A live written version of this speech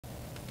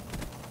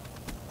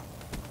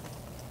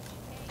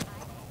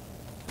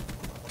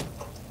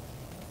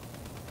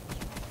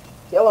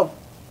Kill him.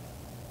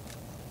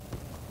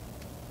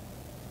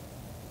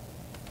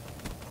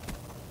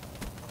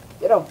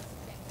 Get him.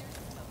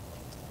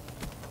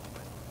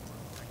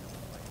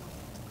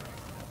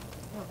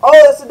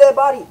 Oh, that's a dead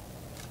body.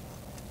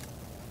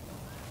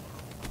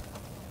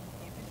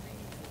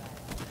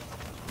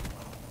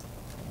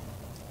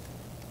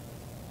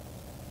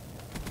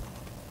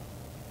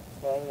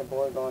 Okay, your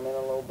boy going in a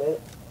little bit.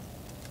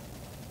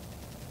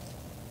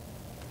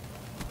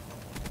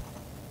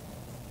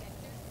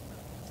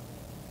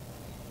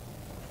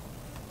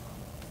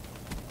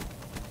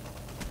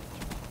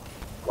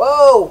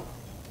 Whoa!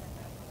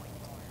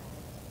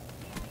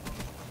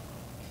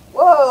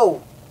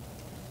 Whoa!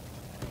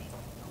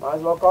 Might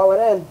as well call it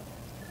in.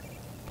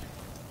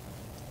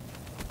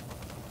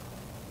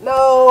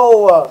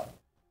 No!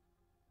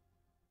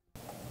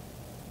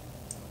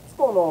 What's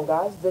going on,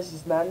 guys?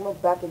 Vicious Magma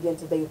back again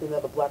today with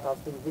another Black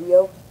Ops 3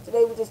 video.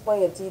 Today we're just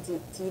playing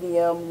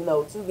TDM, you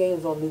know, 2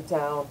 games on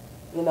Nuketown.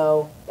 You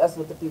know, that's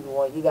what the people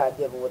want. You gotta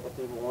give them what the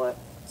people want.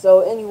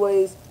 So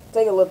anyways,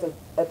 take a look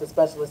at the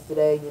specialist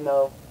today, you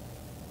know.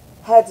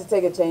 Had to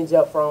take a change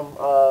up from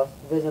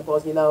Vision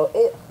Plus. You know,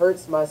 it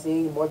hurts my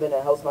scene more than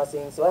it helps my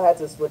scene, so I had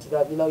to switch it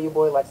up. You know, your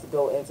boy likes to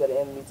go into the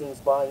enemy team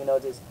spawn, you know,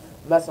 just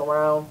mess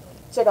around.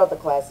 Check out the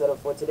class setup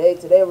for today.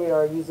 Today we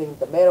are using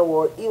the Man of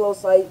War, Elo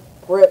Sight,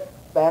 Grip,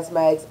 Fast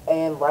Mags,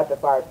 and Rapid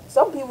Fire.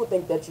 Some people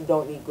think that you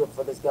don't need grip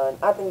for this gun.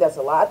 I think that's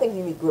a lie. I think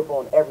you need grip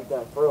on every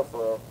gun, for real, for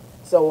real.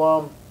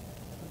 So,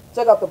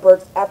 check out the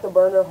perks: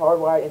 Afterburner,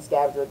 Hardwired, and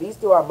Scavenger. These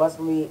 2 are must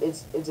for me.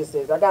 It just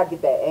is. I gotta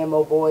get that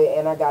ammo, boy,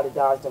 and I gotta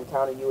dodge them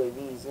counter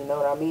UAVs. You know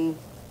what I mean?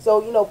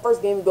 So, you know,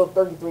 first game we go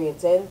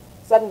 33-10.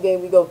 Second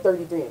game we go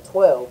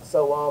 33-12.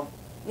 So,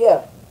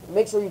 yeah.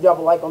 Make sure you drop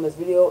a like on this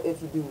video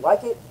if you do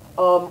like it.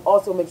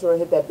 Also make sure to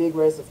hit that big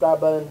red subscribe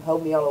button.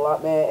 Help me out a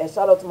lot, man. And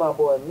shout out to my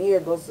boy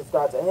Amir. Go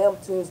subscribe to him.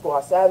 Toon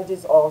Squad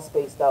Savages, all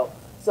spaced out.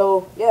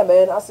 So, yeah,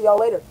 man. I'll see y'all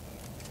later.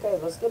 Okay,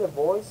 let's get it,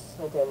 boys.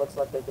 Okay, looks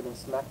like they're getting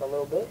smacked a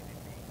little bit.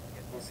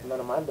 It's none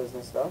of my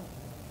business, though.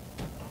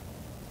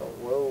 So,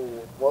 whoa,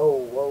 whoa,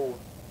 whoa.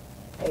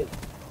 Hey.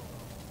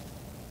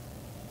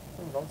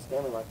 Don't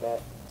scare me like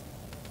that.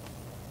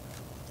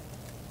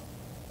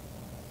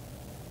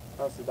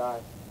 Oh, she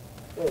died.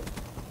 Good.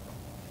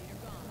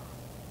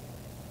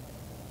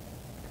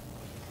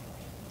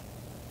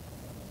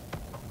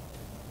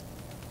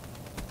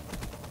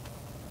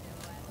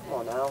 Come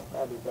on now.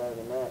 That'd be better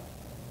than that.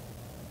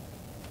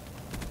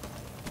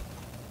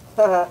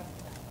 Haha.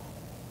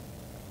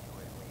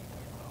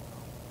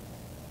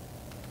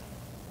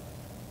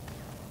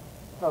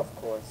 Of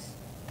course.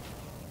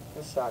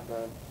 The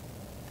shotgun.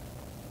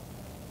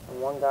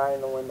 And one guy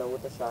in the window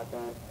with the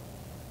shotgun.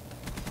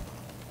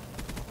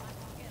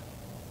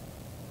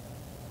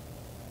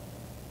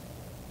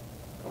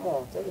 Come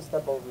on, take a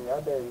step over here.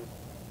 I dare you.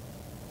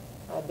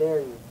 I dare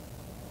you.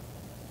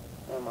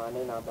 Never mind,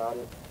 they not about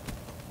it.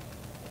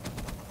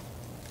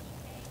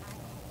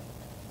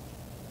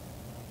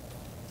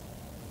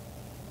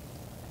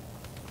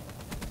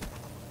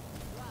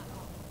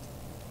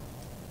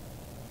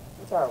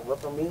 You trying to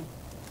rip on me?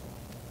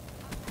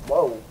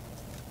 Whoa.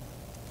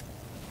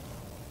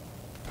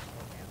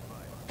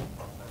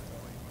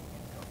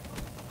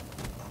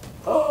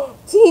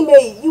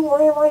 Teammate, you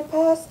ran right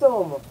past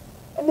them.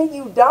 And then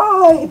you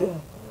died.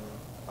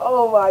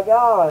 Oh my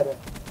god.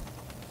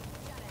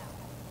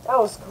 That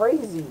was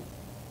crazy.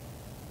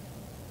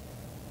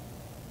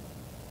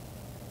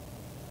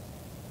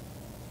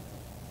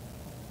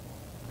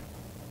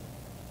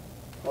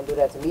 Don't do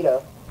that to me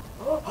though.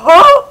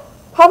 Huh?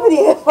 How many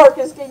hit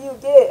markers can you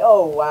get?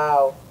 Oh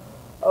wow.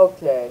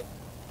 Okay.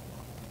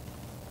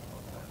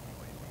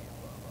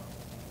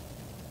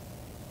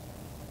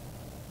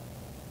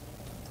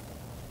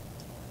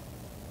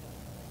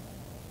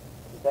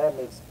 That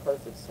makes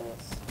perfect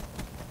sense.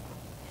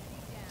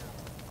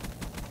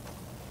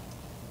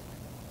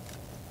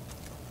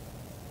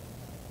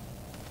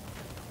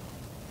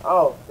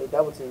 Oh, they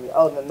double teamed me.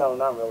 Oh, no,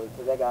 not really,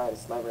 because that guy had a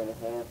sniper in his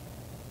hand.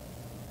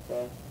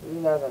 Okay,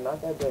 you guys are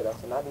not that good. I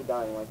should not be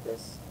dying like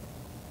this.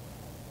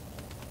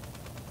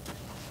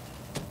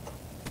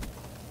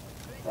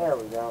 There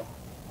we go.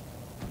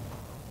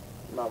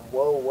 My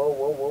whoa, whoa,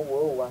 whoa, whoa,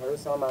 whoa. I heard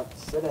something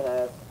I shouldn't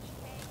have.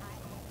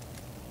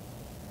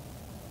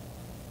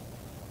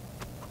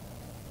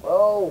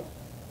 Whoa.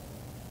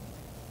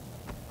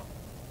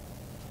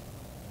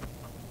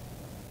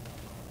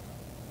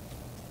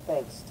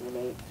 Thanks,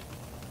 teammate.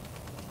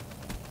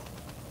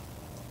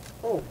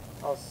 Oh,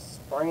 I was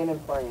spraying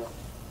and praying.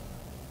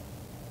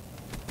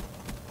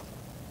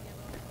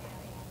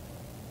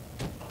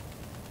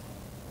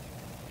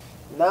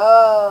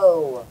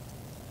 No!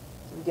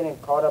 I'm getting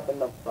caught up in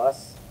the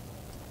bus.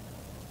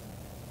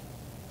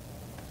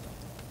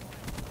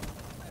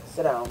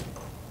 Sit down.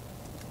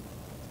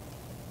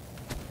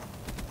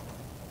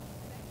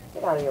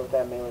 Get out of here with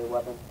that melee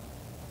weapon.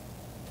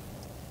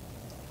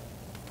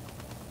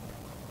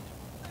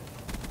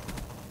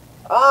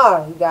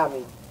 Ah, he got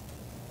me.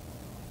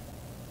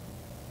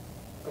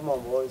 Come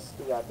on, boys.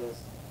 We got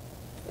this.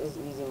 This is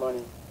easy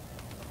money.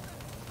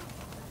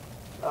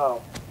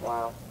 Oh,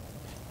 wow.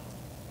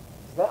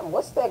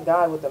 What's that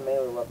guy with the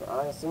melee weapon?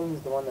 I assume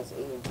he's the one that's 8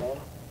 and 10.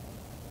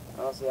 I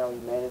don't see how he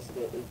managed to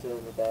get 8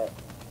 kills with that.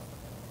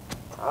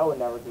 I would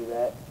never do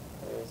that.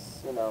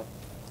 Because, you know,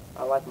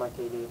 I like my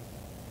KD.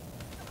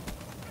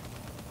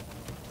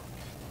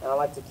 And I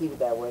like to keep it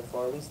that way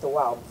for at least a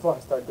while before I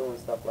start doing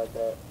stuff like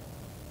that.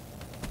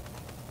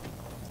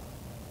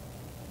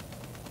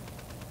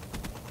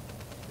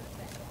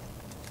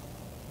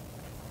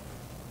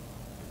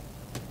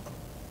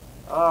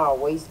 Ah,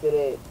 wasted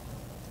it.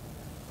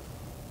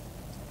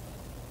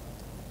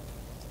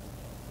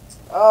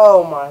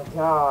 Oh my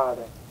god.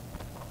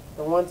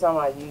 The one time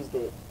I used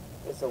it,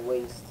 it's a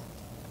waste.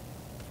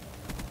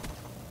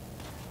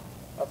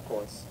 Of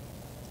course.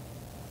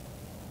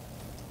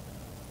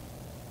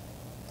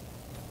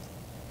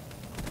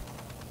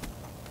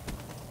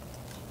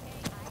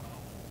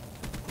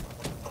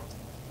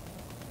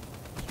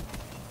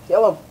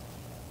 Kill him.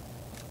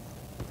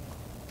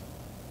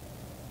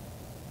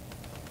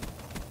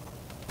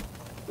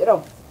 Get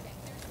him.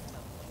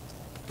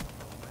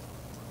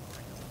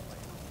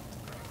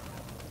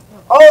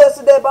 Oh, that's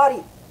a dead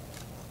body.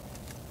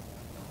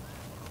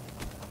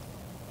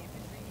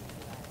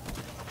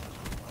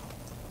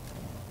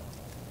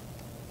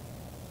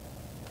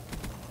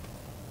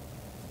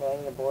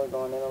 Okay, your boy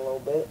going in a little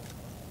bit.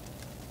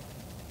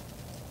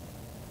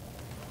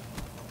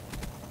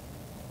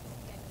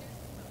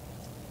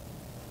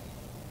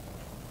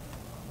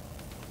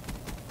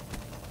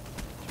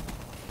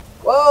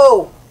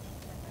 Whoa!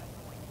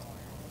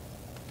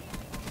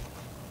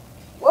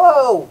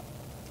 Whoa!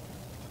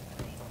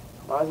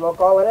 Might as well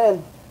call it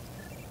in.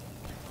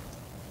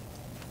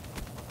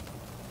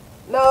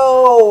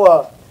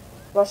 No!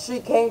 My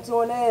streak came to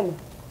an end.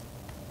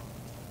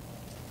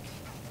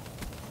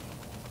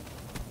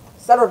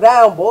 Settle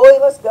down, boy.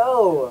 Let's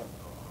go.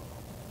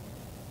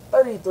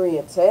 33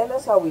 and 10.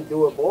 That's how we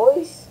do it,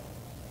 boys.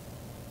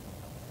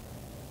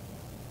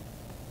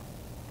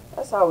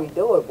 That's how we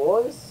do it,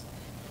 boys.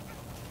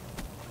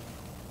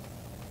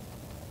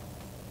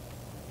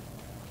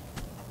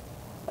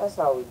 That's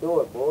how we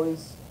do it,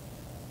 boys.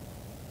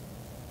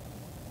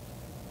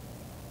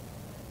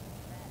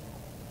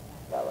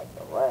 Got like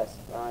the rest.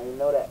 You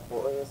know that,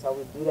 boy. That's how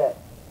we do that.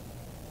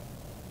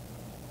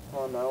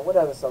 Oh no. What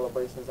other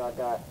celebrations I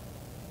got?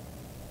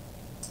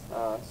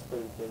 It's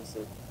pretty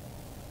basic.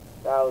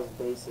 That was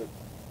basic.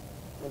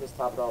 Let me just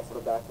top it off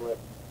with a backflip.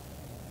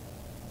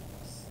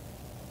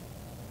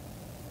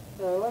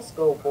 Let's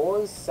go,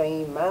 boys.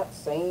 Same map,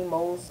 same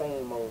old,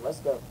 same old. Let's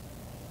go.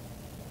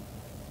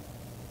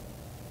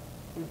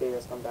 Who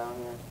dares come down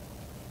here?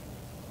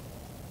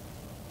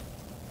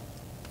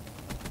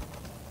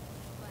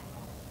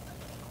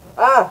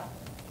 Ah!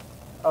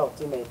 Oh,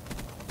 teammate.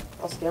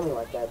 Don't scare me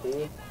like that,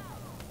 dude.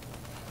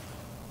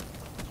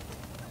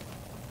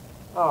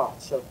 Oh,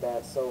 choke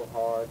that so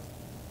hard.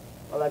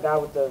 Oh, that guy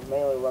with the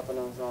melee weapon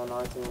was on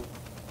our team.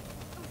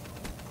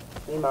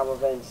 Need my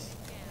revenge.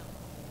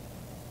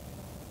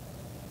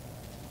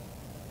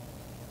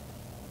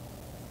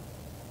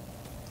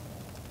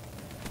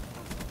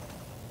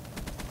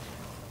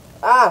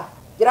 Ah!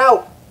 Get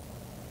out!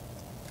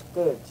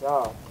 Good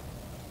job.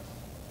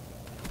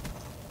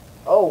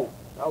 Oh,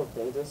 that was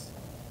dangerous.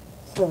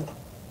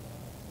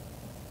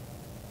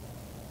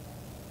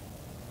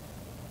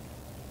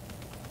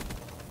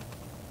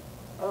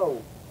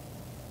 Oh.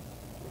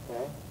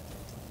 Okay.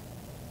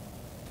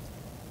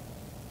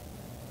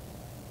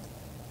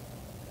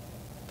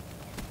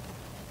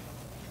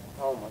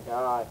 Oh my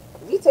god.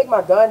 Did he take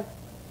my gun?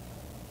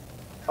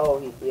 Oh,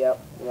 yep.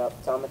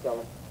 Time to kill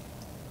him.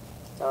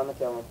 Time to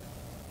kill him.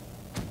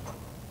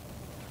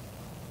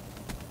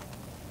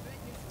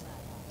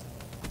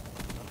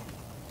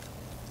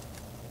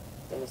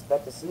 Didn't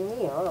expect to see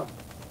me, huh?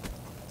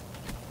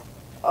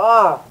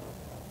 Ah!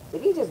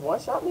 Did he just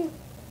one-shot me?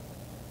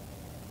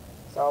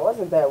 So I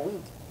wasn't that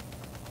weak.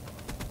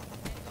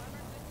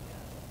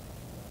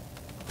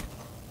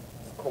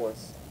 Of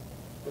course.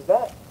 Was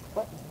that...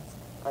 what?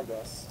 I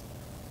guess.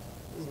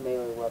 These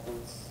melee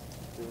weapons,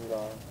 dude,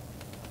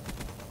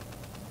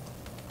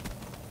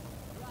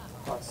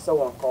 are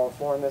so uncalled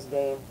for in this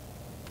game.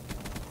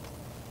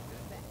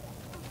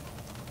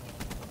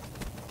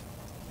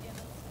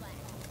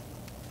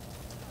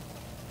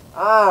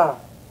 Ah!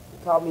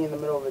 He caught me in the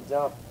middle of a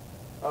jump.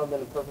 That would have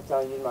been the perfect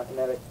time to use my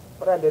kinetic.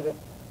 But I didn't.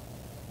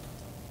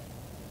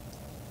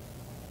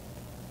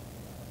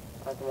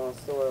 Alright, come on,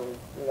 it's still early.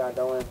 We gotta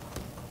go in.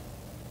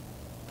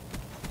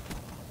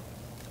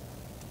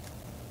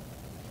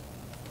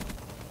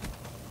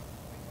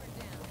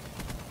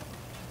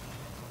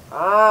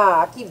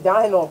 Ah, I keep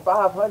dying on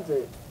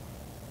 500.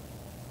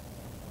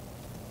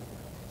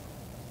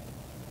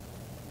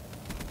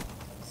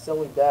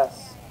 Silly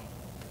deaths.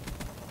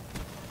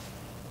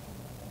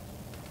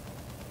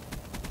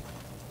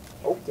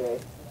 Okay.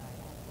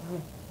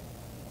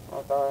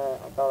 I thought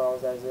I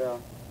was at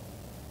 0.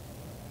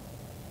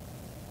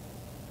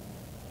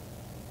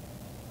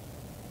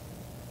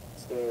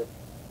 Scared.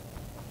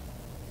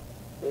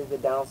 Here's the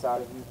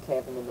downside of you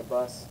camping in the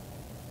bus.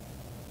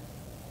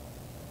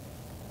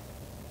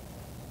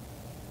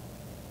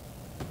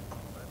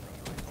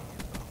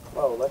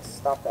 Oh, let's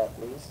stop that,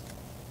 please.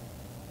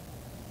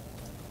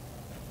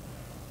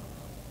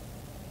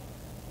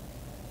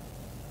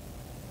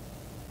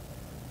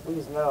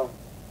 Please, no.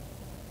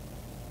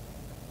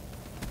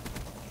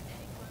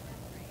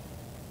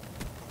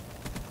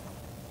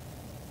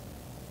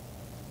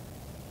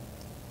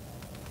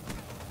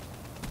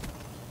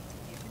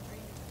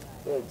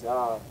 Good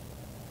job.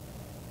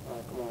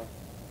 Alright, come on.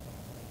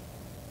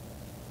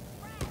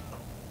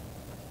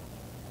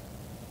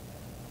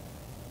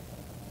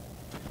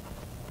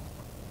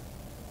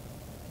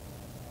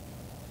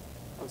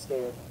 I'm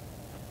scared.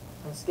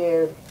 I'm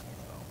scared.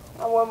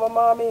 I want my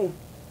mommy.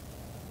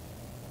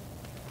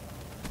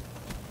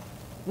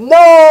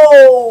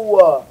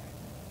 No!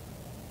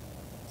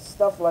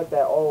 Stuff like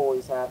that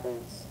always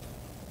happens.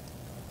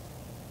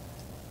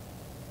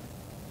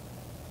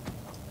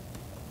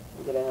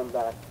 I'm getting him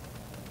back.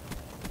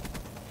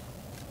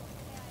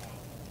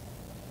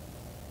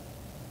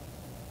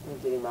 I'm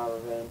getting my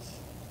revenge.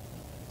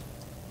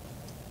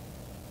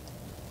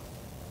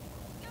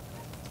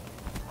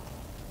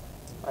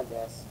 I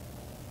guess.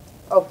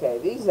 Okay,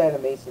 these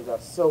animations are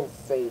so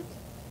fake.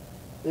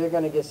 You're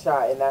gonna get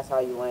shot and that's how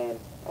you land.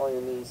 On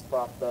your knees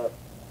propped up.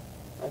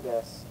 I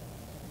guess.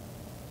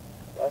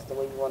 That's the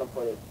way you want to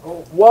put it.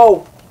 Oh,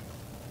 whoa!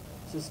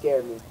 She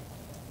scared me.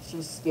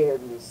 She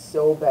scared me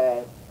so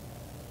bad.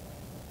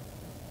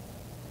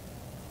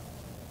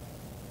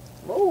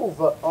 Move!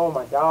 Oh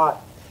my god.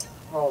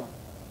 Oh,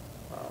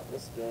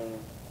 this game.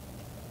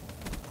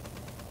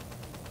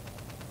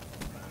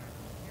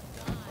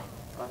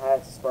 I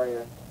had to spray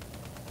her.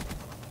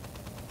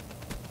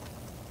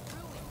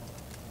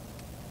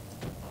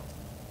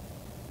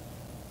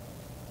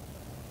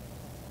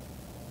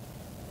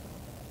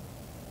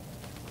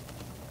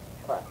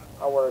 Crap.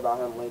 I'll worry about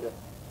him later.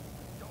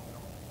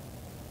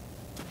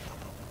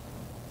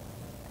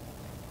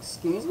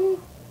 Excuse me?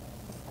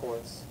 Of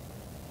course.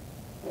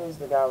 Here's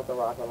the guy with the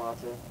rocket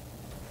launcher.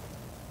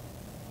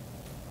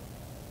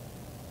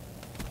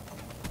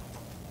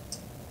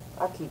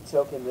 I keep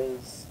choking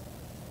these.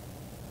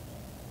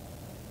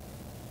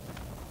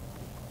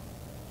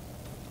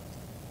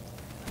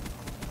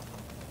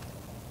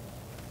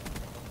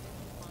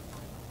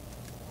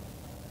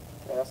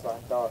 Yeah, that's what I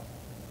thought.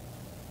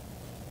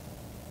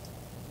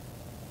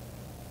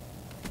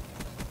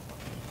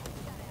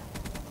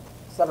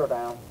 Settle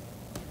down.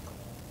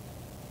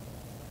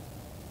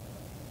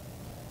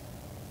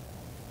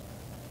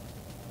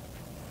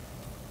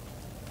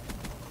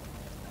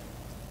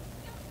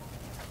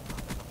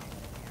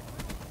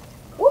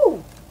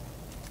 Woo!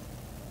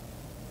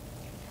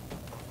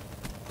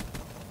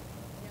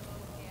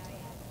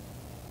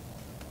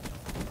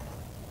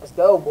 Let's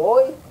go,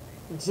 boy.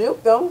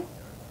 Juke them.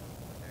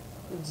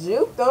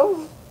 Juke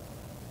them.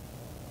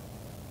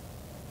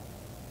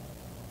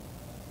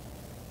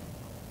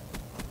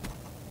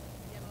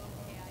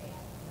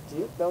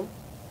 Juke them.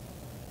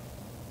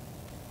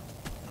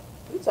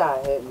 You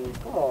try to hit me.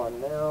 Come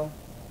on now.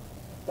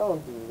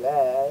 Don't do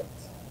that.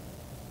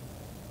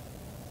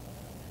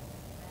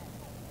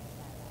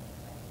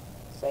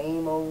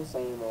 Same old,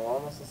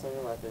 almost the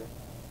same record.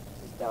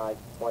 Just died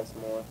twice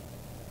more.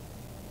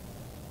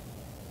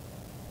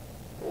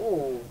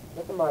 Ooh,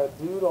 look at my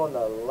dude on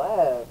the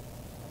left.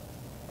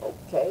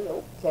 Okay,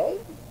 okay.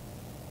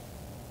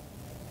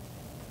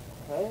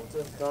 Okay,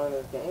 just joined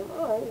this game.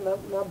 Alright,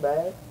 not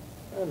bad.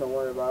 Nothing to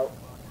worry about.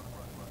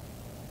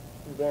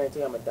 I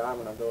guarantee I'm gonna die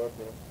when I go up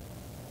here.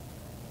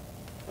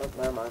 Oh,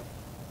 never mind.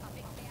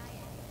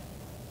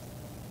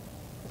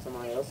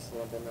 Somebody else is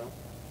limping now.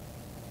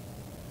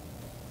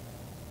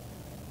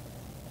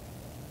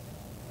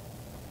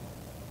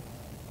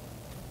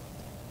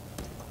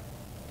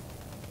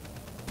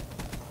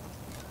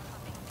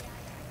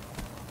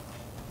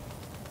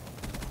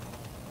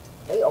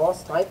 They all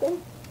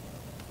sniping?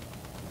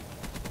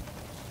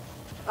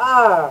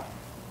 Ah!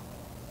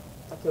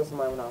 I killed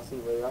somebody when I was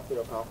C-Wave. I feel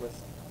accomplished.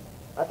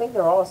 I think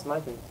they're all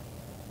sniping.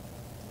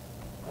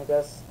 I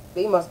guess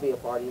they must be a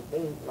party.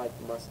 They, like,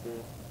 must be.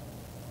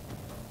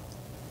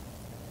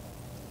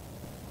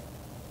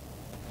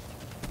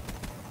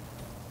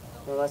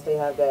 Unless they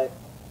have that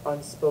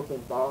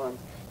unspoken bond.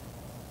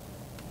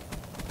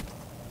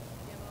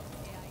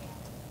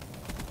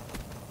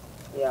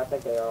 Yeah, I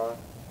think they are.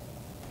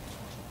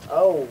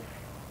 Oh!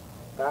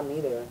 Got me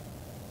there.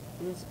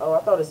 Oh, I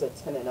thought it said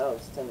 10 and 0.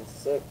 It's 10 and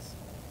 6.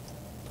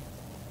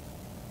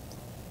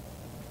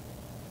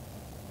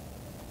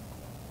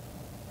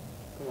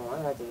 Come on,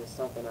 I have to get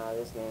something out of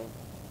this game.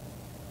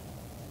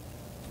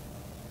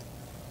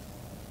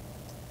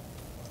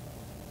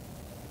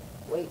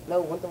 Wait,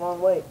 no, went the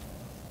wrong way.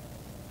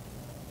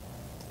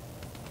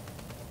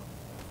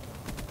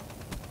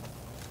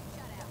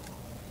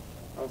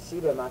 Don't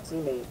shoot at my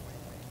teammate.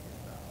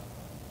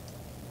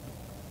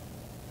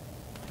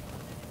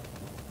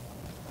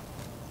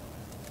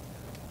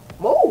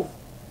 Move!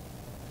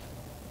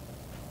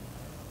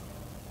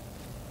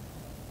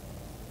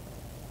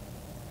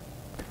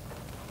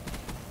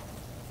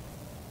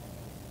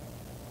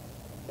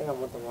 I think I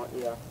went the wrong,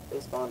 yeah, they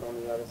spawned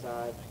on the other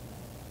side.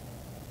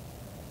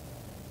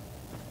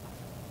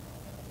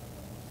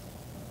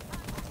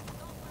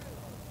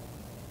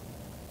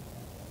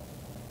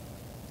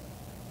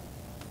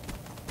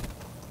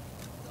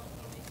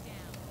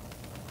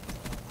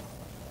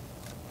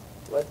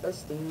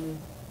 Bloodthirsty.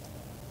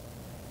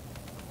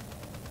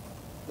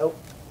 Nope.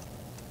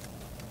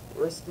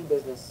 Risky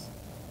business.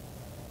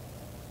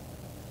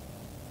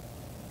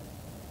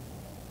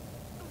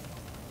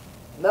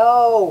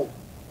 No!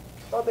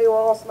 Thought they were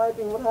all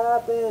sniping. What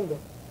happened?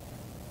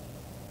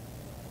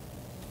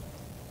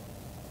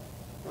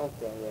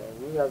 Okay,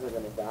 yeah, you guys are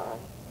gonna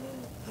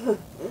die.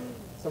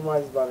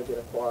 Somebody's about to get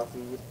a quad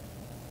feed.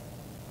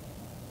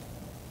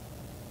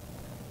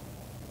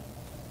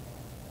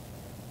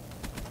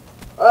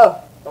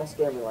 Oh! Don't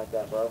scare me like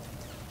that, bro.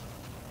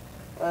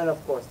 And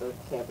of course, they're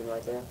camping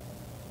right there.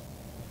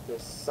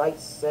 Just sight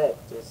set.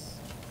 Just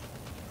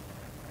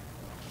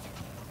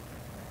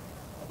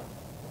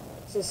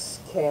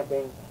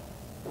camping.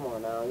 Come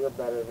on now, you're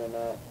better than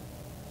that.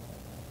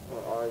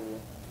 Or are you?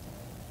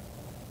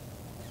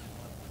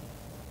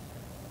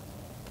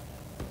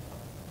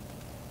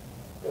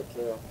 Good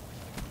kill.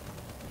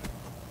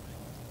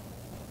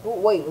 Ooh,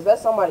 wait, was that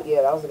somebody?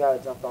 Yeah, that was the guy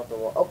that jumped off the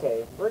wall.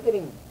 Okay, we're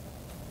getting...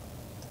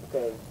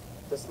 Okay,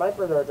 the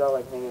snipers are just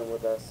like hanging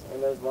with us.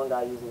 And there's one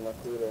guy using the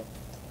recruiter.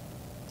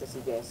 Just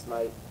he can't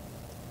snipe.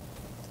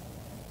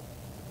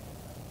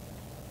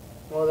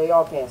 Well, they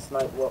all can't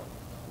snipe. Well,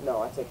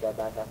 no, I take that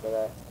back after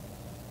that.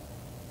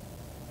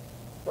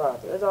 Wow,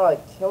 they're all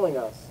like killing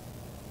us.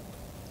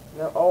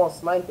 And they're all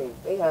sniping.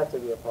 They have to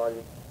be a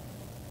party.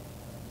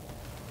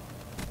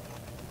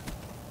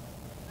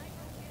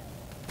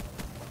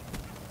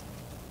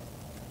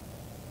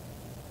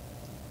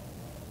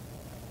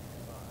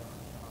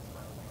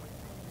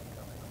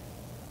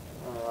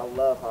 Oh, I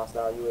love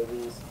hostile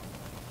UAVs.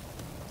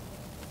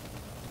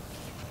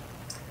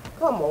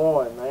 Come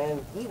on,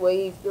 man.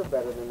 D-Wave, you're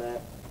better than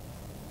that.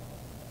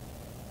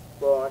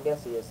 Well, I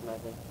guess he is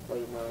sniping.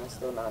 Wait, no, that's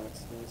still not an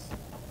excuse.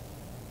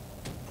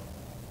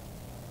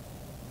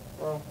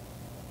 Well,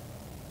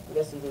 I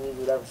guess you can use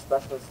whatever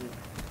specialist you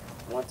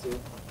want to.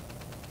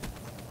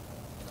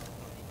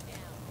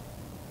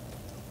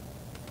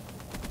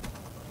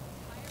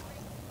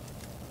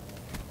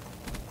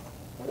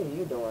 What are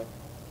you doing?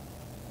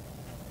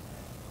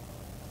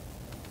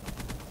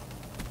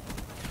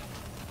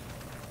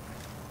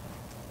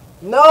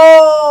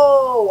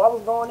 No! I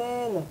was going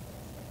in.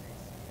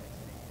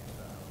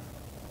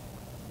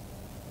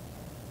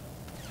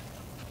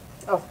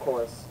 Of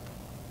course.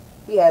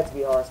 He had to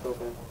be hard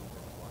scoping.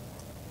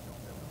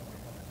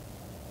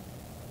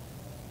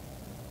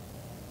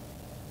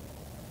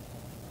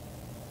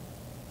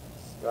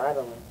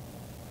 Straddling.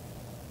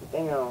 Good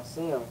thing I don't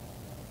see him.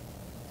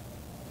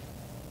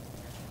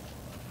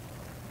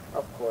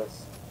 Of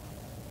course.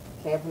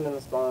 Camping in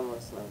the spawn with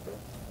a sniper.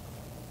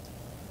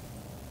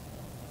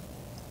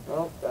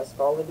 Well, that's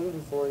Call of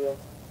Duty for you.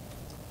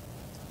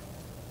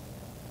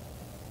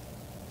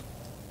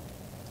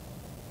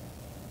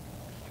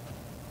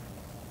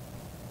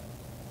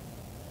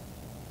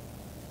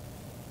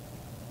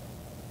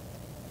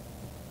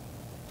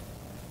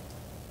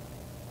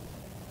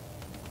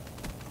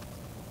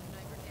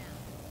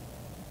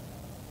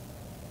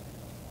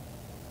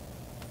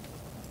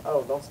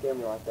 Oh, don't scare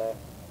me like that.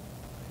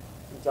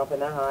 You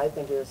jumping that high, I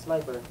think you're a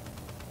sniper.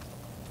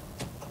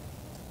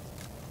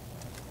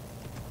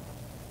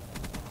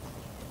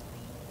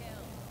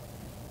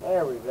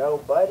 There we go,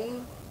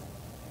 buddy.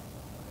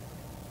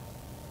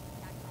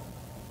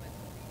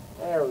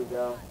 There we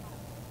go.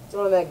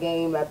 Throwing that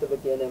game at the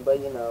beginning, but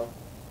you know.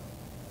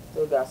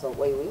 Still got some.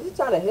 Wait, was he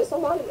trying to hit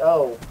somebody?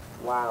 Oh,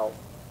 wow.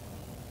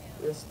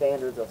 Your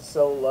standards are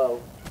so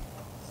low.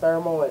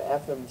 Thermal and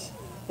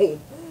FMG.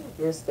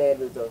 Your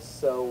standards are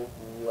so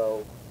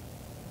low.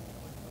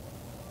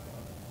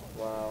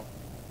 Wow.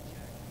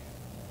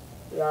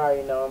 You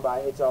already know I'm about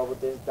to hit y'all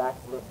with this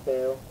backflip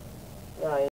fail. You already